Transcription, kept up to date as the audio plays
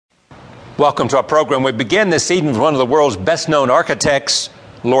Welcome to our program. We begin this evening with one of the world's best-known architects,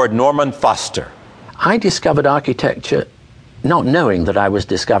 Lord Norman Foster. I discovered architecture not knowing that I was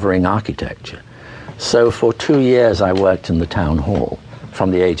discovering architecture. So for 2 years I worked in the town hall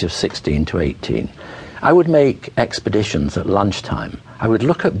from the age of 16 to 18. I would make expeditions at lunchtime. I would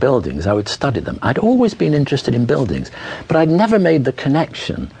look at buildings, I would study them. I'd always been interested in buildings, but I'd never made the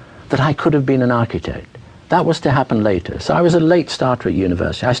connection that I could have been an architect. That was to happen later. So I was a late starter at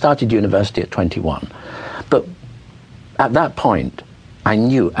university. I started university at 21. But at that point, I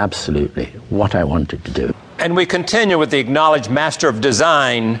knew absolutely what I wanted to do. And we continue with the acknowledged master of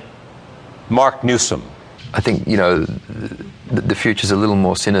design, Marc Newson. I think, the future's a little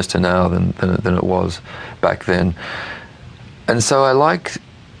more sinister now than it was back then. And so I like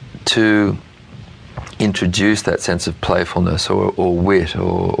to introduce that sense of playfulness or wit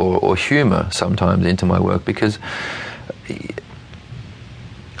or humour sometimes into my work, because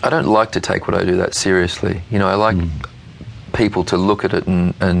I don't like to take what I do that seriously. I like people to look at it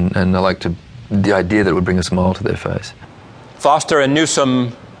and I like the idea that it would bring a smile to their face. Foster and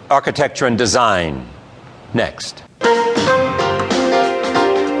Newson, Architecture and Design. Next.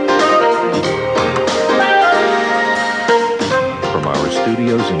 From our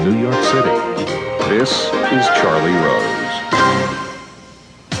studios in New York City, this is Charlie Rose.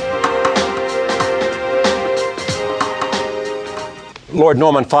 Lord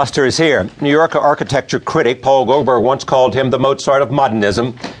Norman Foster is here. New Yorker architecture critic Paul Goldberg once called him the Mozart of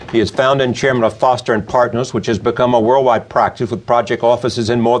modernism. He is founder and chairman of Foster & Partners, which has become a worldwide practice with project offices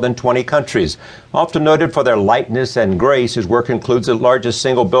in more than 20 countries. Often noted for their lightness and grace, his work includes the largest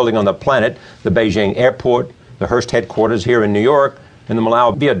single building on the planet, the Beijing Airport, the Hearst headquarters here in New York, and the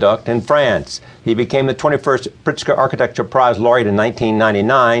Millau Viaduct in France. He became the 21st Pritzker Architecture Prize laureate in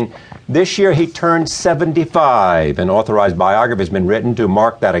 1999. This year he turned 75. An authorized biography has been written to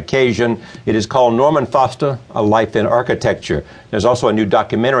mark that occasion. It is called Norman Foster, A Life in Architecture. There's also a new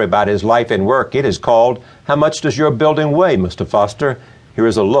documentary about his life and work. It is called How Much Does Your Building Weigh, Mr. Foster? Here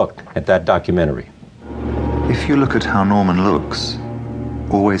is a look at that documentary. If you look at how Norman looks,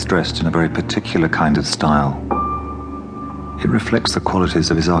 always dressed in a very particular kind of style, it reflects the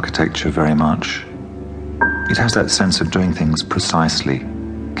qualities of his architecture very much. It has that sense of doing things precisely,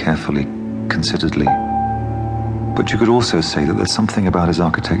 carefully, consideredly. But you could also say that there's something about his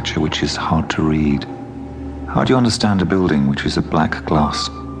architecture which is hard to read. How do you understand a building which is a black glass,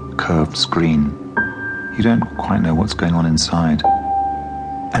 curved screen? You don't quite know what's going on inside.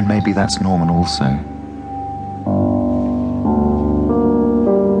 And maybe that's Norman also.